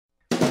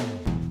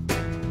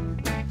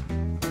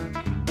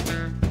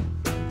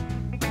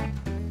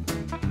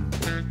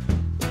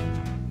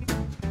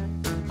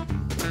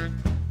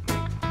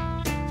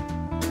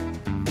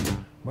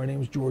My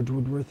name is George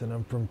Woodworth and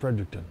I'm from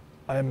Fredericton.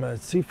 I have a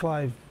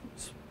C5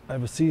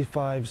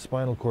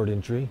 spinal cord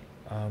injury.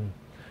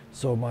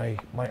 So my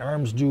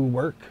arms do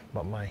work,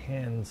 but my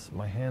hands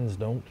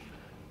don't.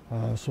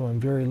 So I'm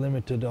very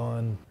limited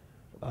on,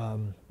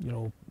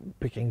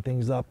 picking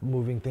things up,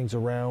 moving things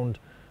around,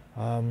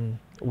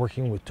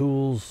 working with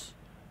tools.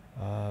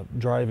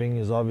 Driving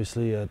is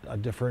obviously a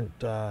different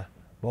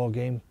ball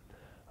game,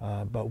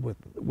 but with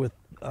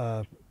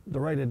the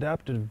right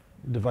adaptive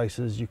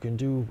devices, you can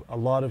do a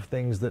lot of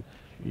things that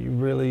you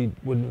really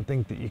wouldn't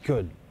think that you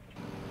could.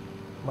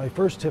 My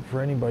first tip for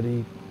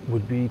anybody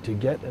would be to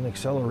get an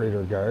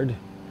accelerator guard.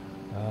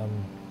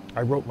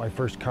 I wrote my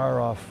first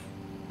car off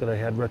that I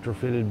had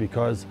retrofitted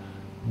because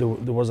there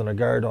wasn't a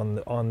guard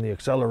on the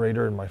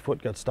accelerator, and my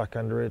foot got stuck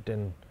under it,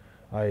 and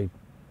I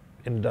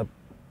ended up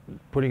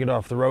putting it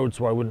off the road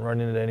so I wouldn't run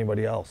into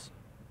anybody else.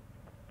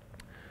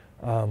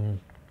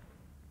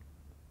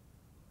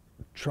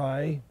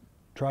 Try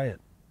it.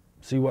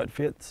 See what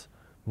fits,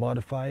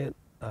 modify it.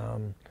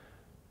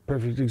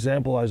 Perfect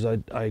example is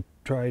I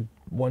tried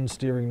one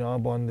steering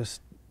knob on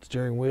this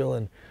steering wheel,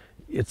 and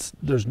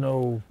there's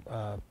no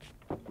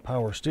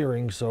power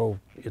steering, so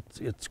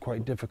it's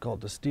quite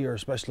difficult to steer,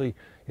 especially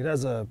it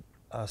has a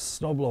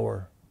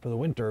snowblower for the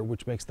winter,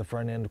 which makes the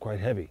front end quite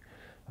heavy.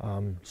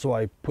 So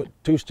I put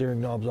 2 steering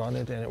knobs on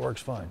it and it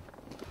works fine.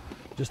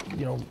 Just,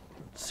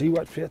 see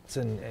what fits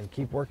and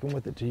keep working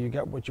with it till you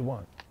get what you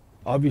want.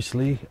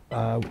 Obviously,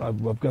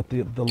 I've got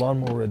the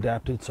lawnmower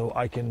adapted so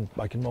I can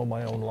mow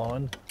my own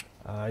lawn.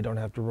 I don't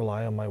have to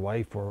rely on my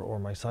wife or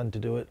my son to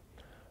do it.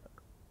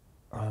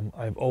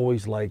 I've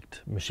always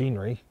liked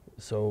machinery,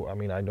 so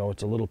I know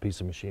it's a little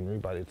piece of machinery,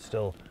 but it's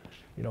still,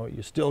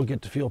 you still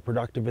get to feel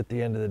productive at the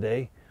end of the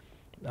day.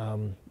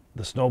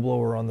 The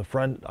snowblower on the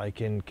front, I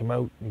can come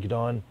out and get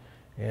on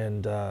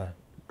and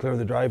clear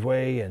the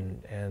driveway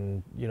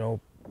and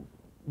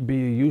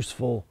be a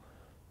useful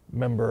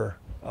member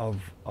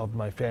of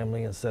my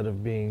family instead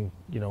of being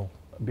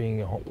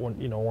being a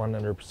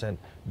 100%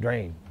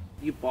 drain.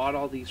 You bought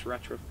all these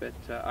retrofit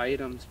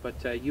items, but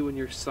you and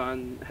your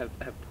son have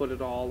put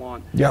it all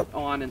on. Yep.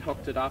 On and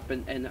hooked it up,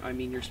 and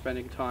you're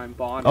spending time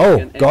bonding. Oh,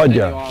 and God, you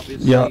yeah.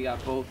 obviously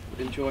both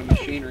enjoy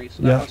machinery,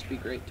 so that must be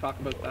great. Talk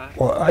about that.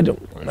 Well, I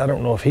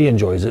don't know if he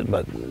enjoys it,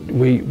 but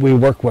we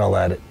work well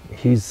at it.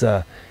 He's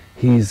got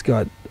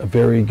a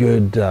very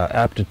good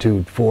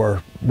aptitude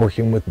for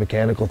working with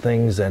mechanical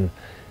things, and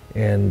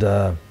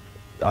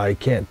I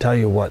can't tell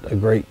you what a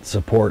great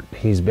support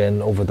he's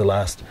been over the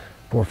last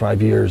 4 or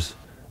 5 years.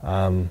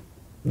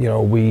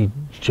 We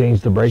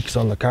change the brakes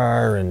on the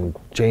car and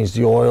change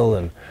the oil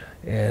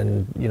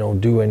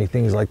and do any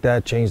things like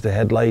that, change the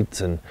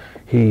headlights, and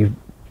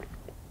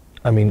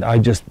I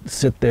just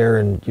sit there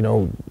and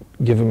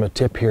give him a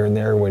tip here and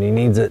there when he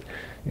needs it,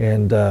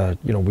 and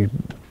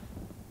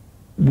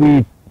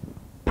we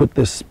put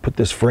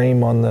this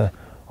frame on the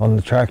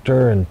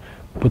tractor and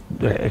put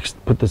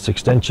this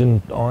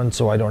extension on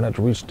so I don't have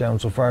to reach down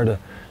so far to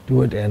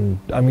do it. And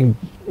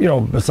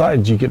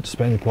besides, you get to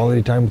spend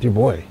quality time with your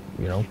boy.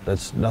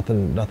 That's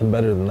nothing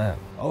better than that.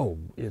 Oh,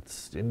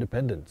 it's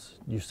independence.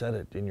 You said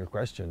it in your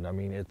question.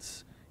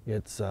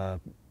 It's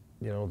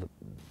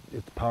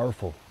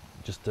powerful.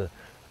 Just to,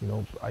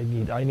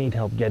 I need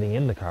help getting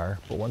in the car,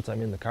 but once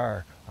I'm in the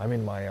car, I'm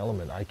in my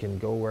element. I can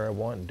go where I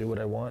want and do what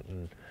I want.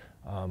 And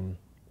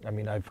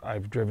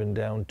I've driven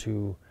down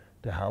to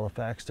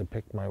Halifax to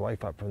pick my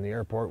wife up from the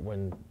airport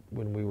when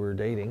we were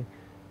dating,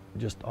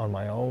 just on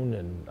my own,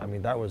 and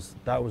that was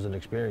an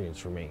experience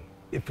for me.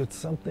 If it's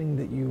something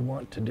that you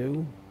want to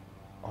do,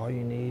 all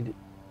you need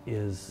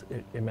is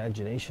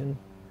imagination.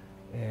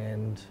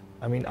 And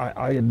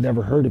I had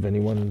never heard of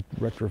anyone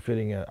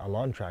retrofitting a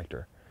lawn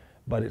tractor,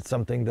 but it's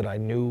something that I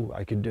knew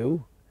I could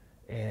do,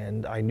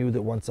 and I knew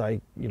that once I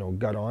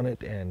got on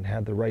it and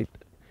had the right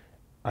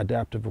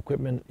adaptive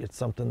equipment, it's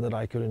something that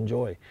I could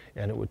enjoy,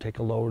 and it would take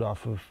a load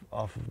off of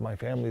my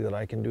family, that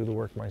I can do the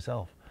work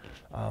myself.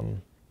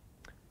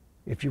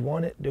 If you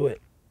want it, do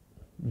it.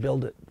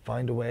 Build it.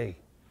 Find a way.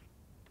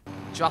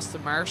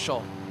 Justin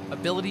Marshall,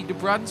 Ability New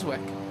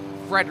Brunswick,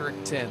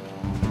 Fredericton.